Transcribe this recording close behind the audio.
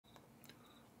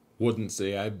Wouldn't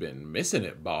say I've been missing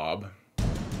it, Bob.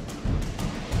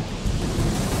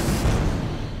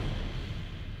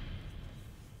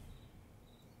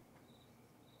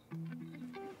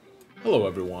 Hello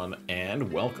everyone,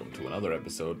 and welcome to another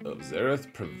episode of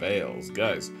Xerath Prevails.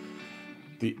 Guys,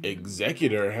 the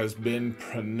Executor has been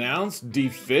pronounced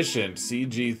deficient.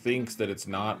 CG thinks that it's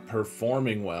not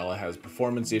performing well. It has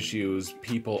performance issues.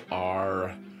 People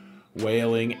are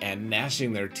wailing and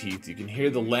gnashing their teeth. You can hear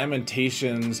the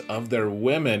lamentations of their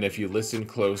women if you listen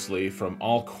closely from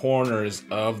all corners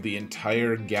of the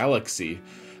entire galaxy,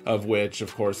 of which,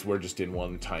 of course, we're just in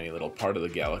one tiny little part of the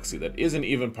galaxy that isn't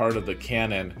even part of the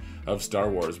canon of Star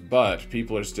Wars, but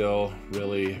people are still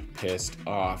really pissed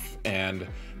off, and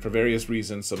for various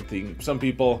reasons, some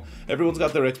people, everyone's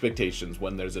got their expectations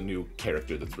when there's a new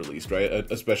character that's released, right?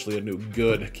 Especially a new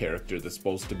good character that's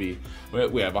supposed to be,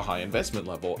 we have a high investment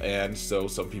level, and so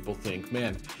some people think,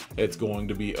 man, it's going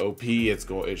to be OP,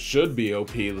 it should be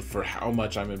OP for how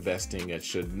much I'm investing, it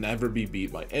should never be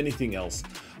beat by anything else.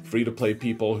 Free-to-play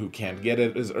people who can't get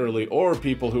it as early, or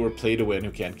people who are play-to-win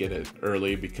who can't get it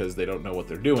early because they don't know what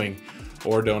they're doing,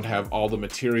 or don't have all the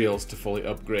materials to fully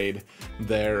upgrade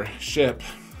their ship.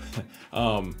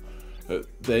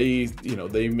 They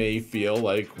may feel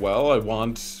like, well,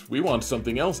 we want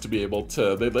something else to be able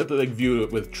to, they view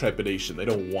it with trepidation. They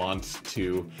don't want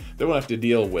to, they won't have to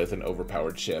deal with an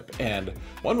overpowered ship. And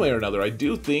one way or another, I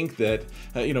do think that,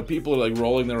 people are like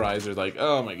rolling their eyes. They're like,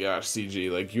 oh my gosh,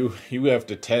 CG, like you have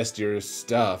to test your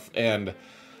stuff. And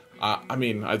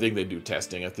I think they do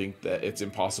testing. I think that it's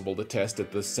impossible to test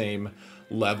at the same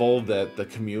level that the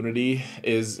community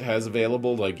has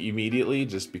available, like immediately,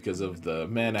 just because of the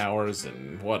man hours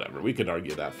and whatever. We could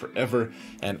argue that forever,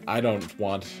 and I'm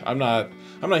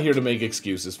not here to make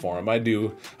excuses for them. I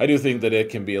do think that it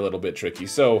can be a little bit tricky.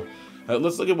 So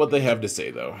let's look at what they have to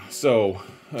say, though. So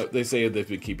they say they've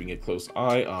been keeping a close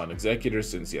eye on Executor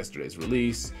since yesterday's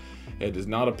release. It does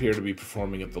not appear to be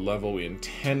performing at the level we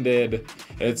intended,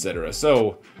 etc.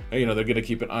 So, they're going to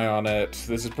keep an eye on it.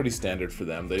 This is pretty standard for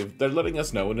them. They're letting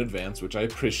us know in advance, which I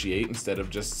appreciate, instead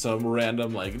of just some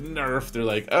random, nerf. They're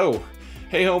like, oh,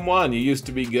 hey, Home One, you used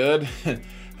to be good.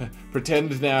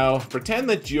 Pretend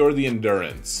that you're the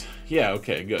Endurance. Yeah,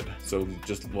 okay, good. So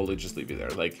we'll just leave you there.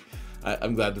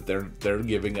 I'm glad that they're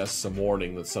giving us some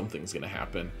warning that something's going to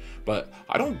happen, but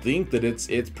I don't think that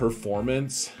it's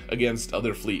performance against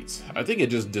other fleets. I think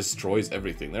it just destroys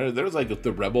everything. There's like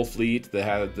the Rebel fleet that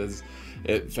has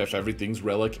if everything's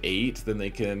Relic 8, then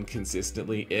they can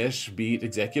consistently beat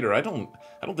Executor. I don't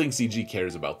think CG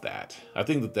cares about that. I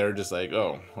think that they're just like,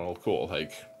 oh, well, cool,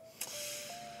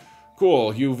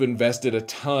 cool, you've invested a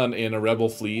ton in a Rebel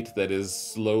fleet that is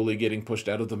slowly getting pushed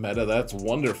out of the meta. That's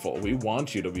wonderful. We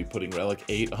want you to be putting Relic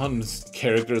 8 on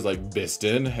characters like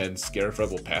Biston and Scarif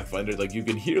Rebel Pathfinder. You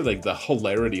can hear the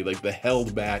hilarity, the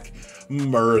held back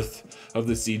mirth of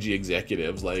the CG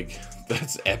executives.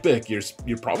 That's epic.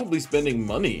 You're probably spending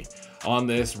money on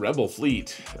this Rebel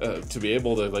fleet to be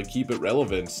able to keep it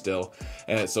relevant still.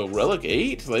 And so Relic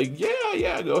 8,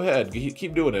 yeah, go ahead,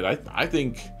 keep doing it.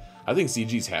 I think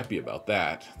CG's happy about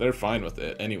that. They're fine with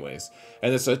it anyways.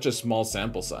 And it's such a small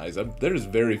sample size. There's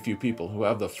very few people who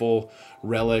have the full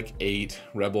Relic 8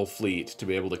 Rebel fleet to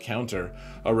be able to counter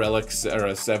a Relic or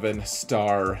a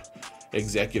 7-star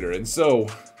Executor. And so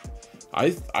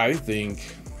I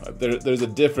think there's a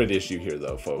different issue here,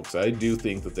 though, folks. I do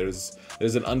think that there's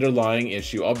an underlying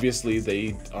issue. Obviously,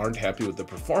 they aren't happy with the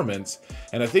performance,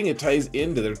 and I think it ties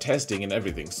into their testing and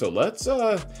everything. So let's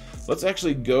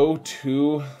actually go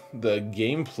to the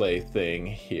gameplay thing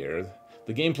here.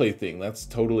 The gameplay thing, that's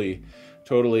totally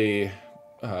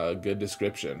good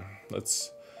description.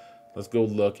 Let's go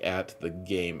look at the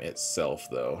game itself,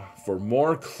 though, for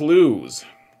more clues.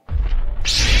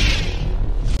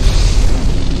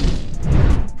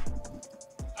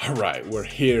 Alright, we're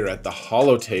here at the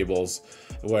holo tables,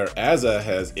 where Azza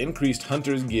has increased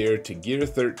Hunter's gear to gear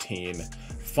 13.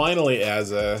 Finally,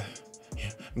 Azza.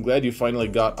 I'm glad you finally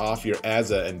got off your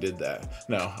Azza and did that.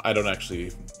 No, I don't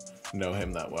actually know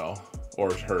him that well.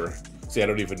 Or her. See, I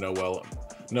don't even know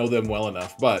them well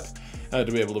enough, but to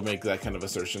be able to make that kind of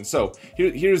assertion. So,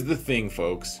 here's the thing,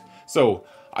 folks. So,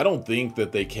 I don't think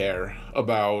that they care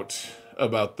about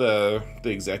the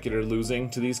Executor losing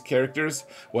to these characters.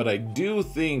 What I do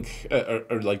think, or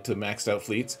to maxed out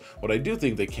fleets, what I do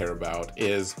think they care about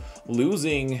is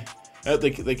losing,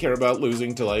 they care about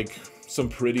losing to some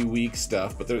pretty weak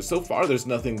stuff, but so far there's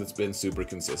nothing that's been super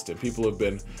consistent. People have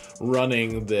been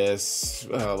running this,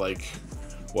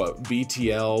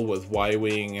 BTL with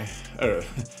Y-Wing, or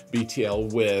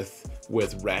BTL with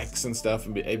with Rex and stuff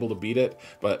and be able to beat it.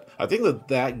 But I think that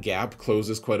that gap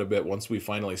closes quite a bit once we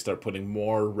finally start putting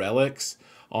more relics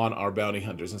on our bounty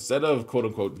hunters instead of quote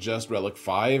unquote just relic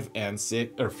 5 and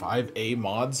 6 or 5A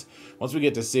mods. Once we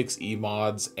get to 6E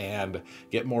mods and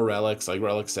get more relics like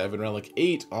relic 7, relic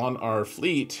 8 on our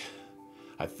fleet,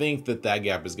 I think that that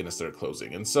gap is going to start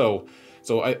closing. And so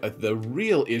the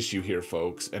real issue here,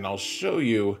 folks, and I'll show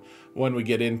you when we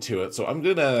get into it. So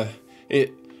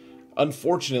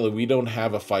unfortunately, we don't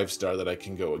have a 5-star that I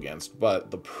can go against,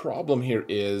 but the problem here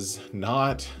is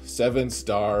not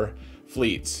 7-star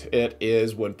fleets. It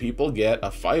is when people get a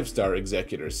 5-star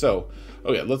Executor. So,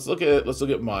 okay, let's look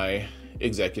at my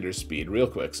Executor speed real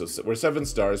quick. So we're 7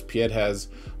 stars. Piet has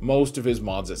most of his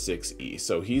mods at 6E,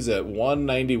 so he's at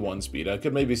 191 speed. I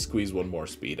could maybe squeeze one more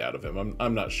speed out of him.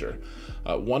 I'm not sure.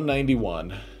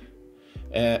 191,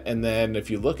 and then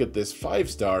if you look at this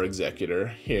 5-star Executor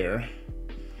here,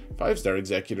 5-star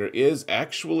Executor is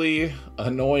actually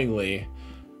annoyingly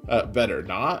better.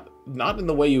 Not in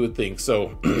the way you would think.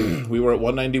 So we were at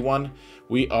 191.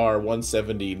 We are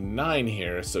 179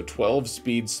 here, so 12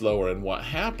 speed slower. And what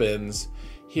happens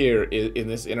here in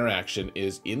this interaction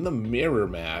is in the mirror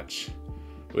match,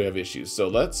 we have issues. So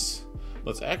let's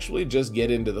actually just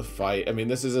get into the fight. I mean,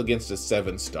 this is against a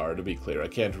 7-star, to be clear. I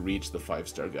can't reach the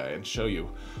 5-star guy and show you,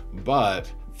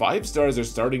 but 5 stars are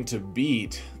starting to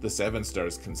beat the 7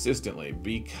 stars consistently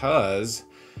because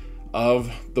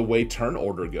of the way turn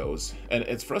order goes, and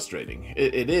it's frustrating.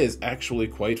 It is actually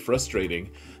quite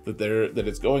frustrating that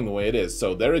it's going the way it is.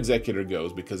 So their Executor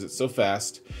goes because it's so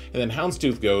fast, and then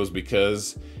Houndstooth goes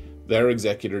because their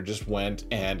Executor just went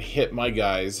and hit my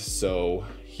guys, so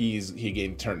he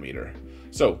gained turn meter.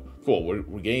 So cool,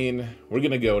 we're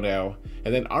gonna go now,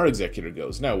 and then our Executor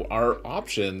goes. Now our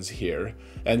options here,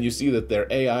 and you see that their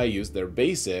AI used their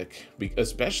basic,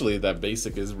 especially that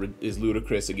basic is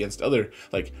ludicrous against other,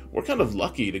 like, we're kind of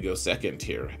lucky to go second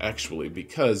here actually,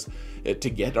 because to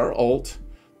get our ult,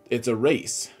 it's a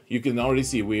race. You can already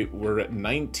see we're at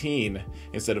 19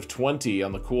 instead of 20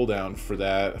 on the cooldown for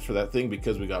that thing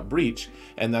because we got breach,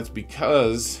 and that's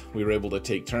because we were able to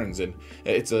take turns. And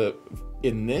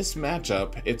in this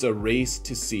matchup, it's a race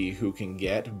to see who can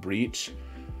get breach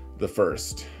the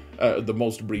first. The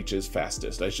most breaches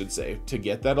fastest, I should say, to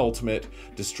get that ultimate,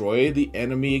 destroy the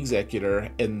enemy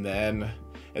Executor, and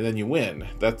then you win.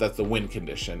 That's the win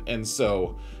condition. And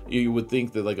so you would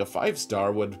think that like a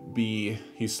 5-star would be,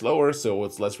 he's slower, so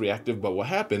it's less reactive. But what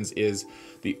happens is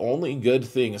the only good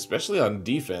thing, especially on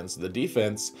defense, the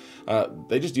defense,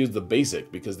 they just use the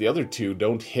basic because the other two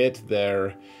don't hit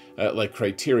their like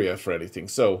criteria for anything.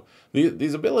 So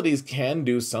these abilities can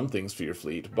do some things for your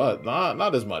fleet, but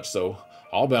not as much. So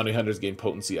all bounty hunters gain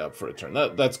potency up for a turn.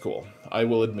 That's cool. I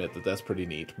will admit that that's pretty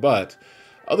neat. But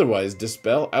otherwise,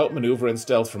 dispel, outmaneuver, and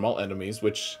stealth from all enemies,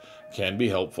 which can be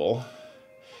helpful.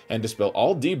 And dispel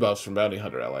all debuffs from bounty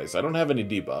hunter allies. I don't have any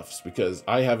debuffs because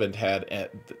I haven't had,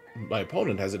 my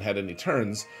opponent hasn't had any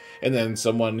turns. And then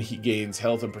he gains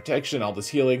health and protection, all this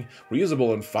healing,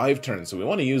 reusable in 5 turns. So we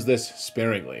want to use this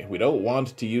sparingly. We don't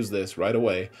want to use this right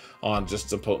away on just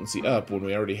some potency up when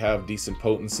we already have decent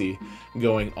potency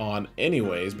going on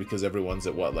anyways, because everyone's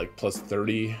at what, like plus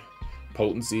 30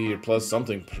 potency or plus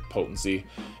something potency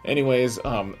anyways.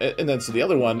 And then so the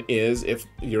other one is if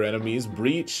your enemy's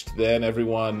breached, then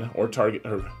everyone or target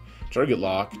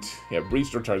locked,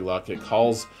 breached or target locked, it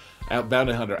calls out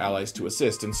bounty hunter allies to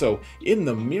assist. And so in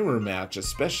the mirror match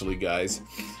especially, guys,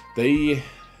 their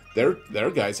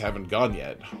guys haven't gone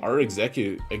yet. Our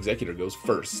executor goes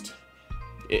first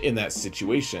in that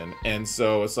situation, and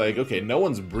so it's like, okay, no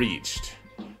one's breached,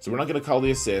 so we're not going to call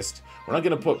the assist. We're not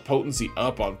going to put potency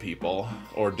up on people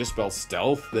or dispel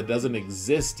stealth that doesn't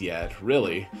exist yet,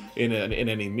 really, in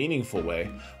any meaningful way.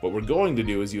 What we're going to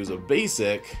do is use a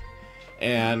basic,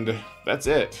 and that's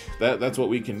it. That's what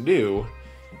we can do.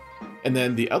 And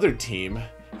then the other team,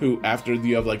 who after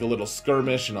you have like a little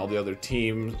skirmish and all the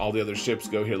other ships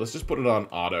go here, let's just put it on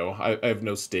auto. I have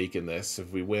no stake in this.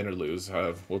 If we win or lose,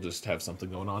 we'll just have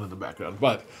something going on in the background.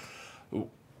 But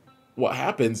what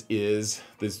happens is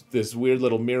this weird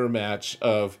little mirror match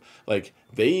of like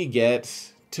they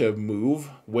get to move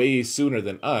way sooner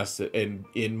than us and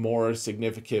in more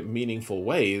significant, meaningful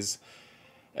ways.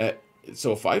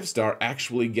 So a 5-star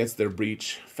actually gets their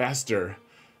breach faster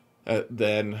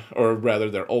or rather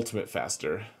their ultimate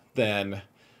faster than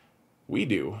we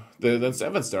do, than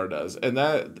 7-star does. And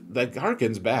that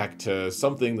harkens back to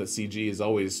something that CG has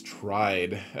always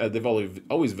tried. They've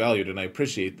always valued, and I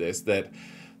appreciate this, that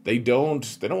they don't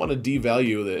want to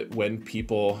devalue that when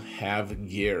people have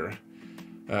gear,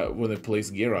 when they place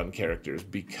gear on characters,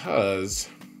 because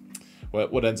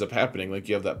what ends up happening, like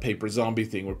you have that paper zombie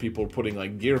thing where people are putting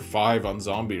like gear 5 on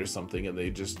zombie or something, and they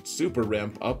just super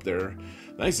ramp up their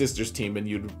Night Sisters team, and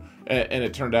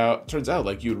it turns out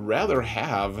like you'd rather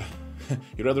have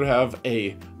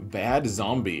a bad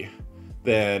zombie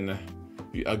than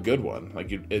a good one.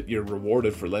 Like you're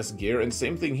rewarded for less gear. And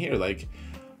same thing here, like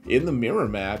in the mirror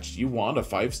match, you want a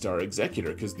 5-star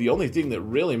Executor, because the only thing that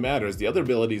really matters, the other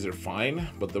abilities are fine,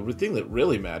 but the thing that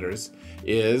really matters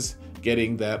is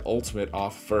getting that ultimate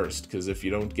off first, because if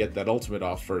you don't get that ultimate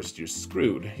off first, you're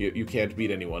screwed. You can't beat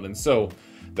anyone. And so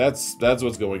that's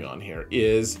what's going on here.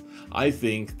 Is I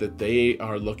think that they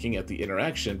are looking at the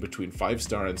interaction between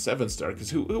 5-star and 7-star, because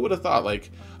who would have thought,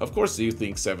 like, of course you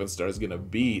think 7-star is gonna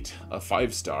beat a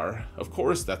 5-star. Of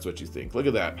course that's what you think. Look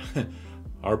at that.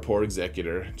 Our poor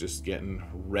Executor just getting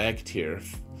wrecked here,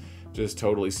 just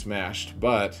totally smashed,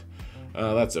 but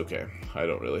that's okay. I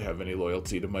don't really have any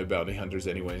loyalty to my bounty hunters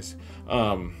anyways.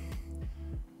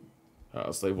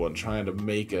 Slave 1 trying to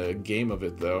make a game of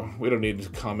it, though. We don't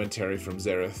need commentary from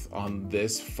Xerath on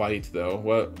this fight, though.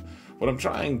 What I'm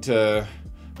trying to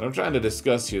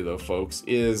discuss here, though, folks,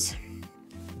 is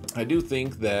I do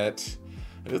think that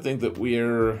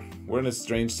we're in a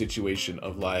strange situation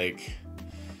of, like,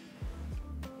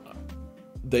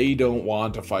 they don't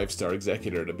want a 5-star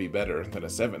Executor to be better than a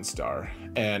 7-star,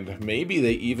 and maybe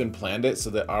they even planned it so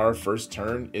that our first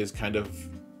turn is kind of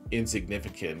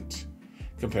insignificant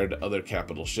compared to other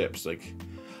capital ships. Like,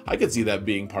 I could see that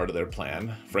being part of their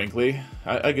plan, frankly.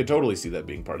 I could totally see that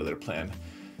being part of their plan.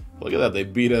 Look at that, they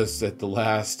beat us at the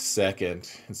last second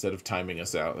instead of timing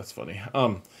us out. That's funny.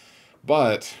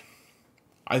 But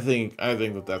I think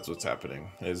that that's what's happening,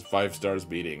 is 5-stars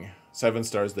beating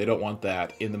 7-stars. They don't want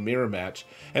that in the mirror match,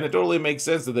 and it totally makes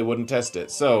sense that they wouldn't test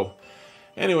it. So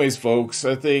anyways, folks,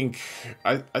 I think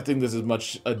this is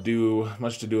much to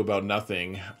do about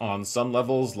nothing. On some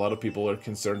levels, a lot of people are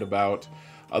concerned about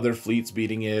other fleets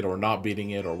beating it or not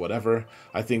beating it or whatever.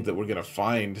 I think that we're going to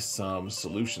find some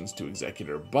solutions to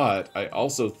Executor, but I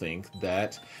also think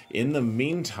that in the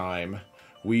meantime,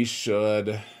 we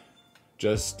should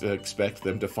just expect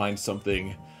them to find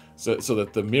something so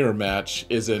that the mirror match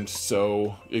isn't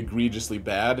so egregiously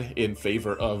bad in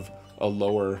favor of a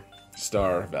lower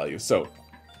star value. So,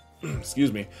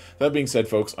 excuse me. That being said,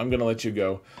 folks, I'm going to let you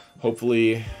go.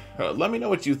 Hopefully, let me know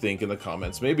what you think in the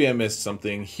comments. Maybe I missed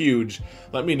something huge.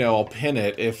 Let me know. I'll pin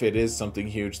it if it is something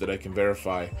huge that I can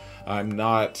verify. I'm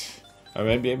not...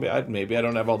 maybe I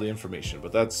don't have all the information,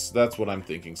 but that's what I'm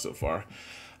thinking so far.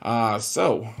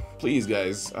 So, please,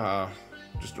 guys,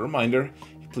 just a reminder,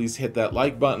 please hit that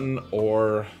like button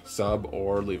or sub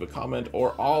or leave a comment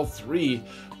or all three.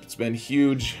 It's been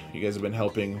huge. You guys have been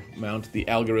helping mount the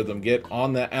algorithm. Get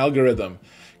on that algorithm,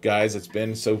 guys. It's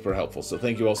been super helpful. So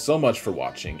thank you all so much for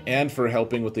watching and for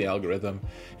helping with the algorithm.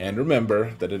 And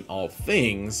remember that in all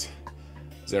things,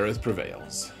 Xerath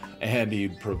prevails. And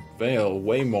he'd prevail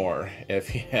way more if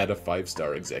he had a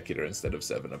 5-star Executor instead of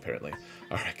 7, apparently.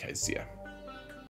 All right, guys, see ya.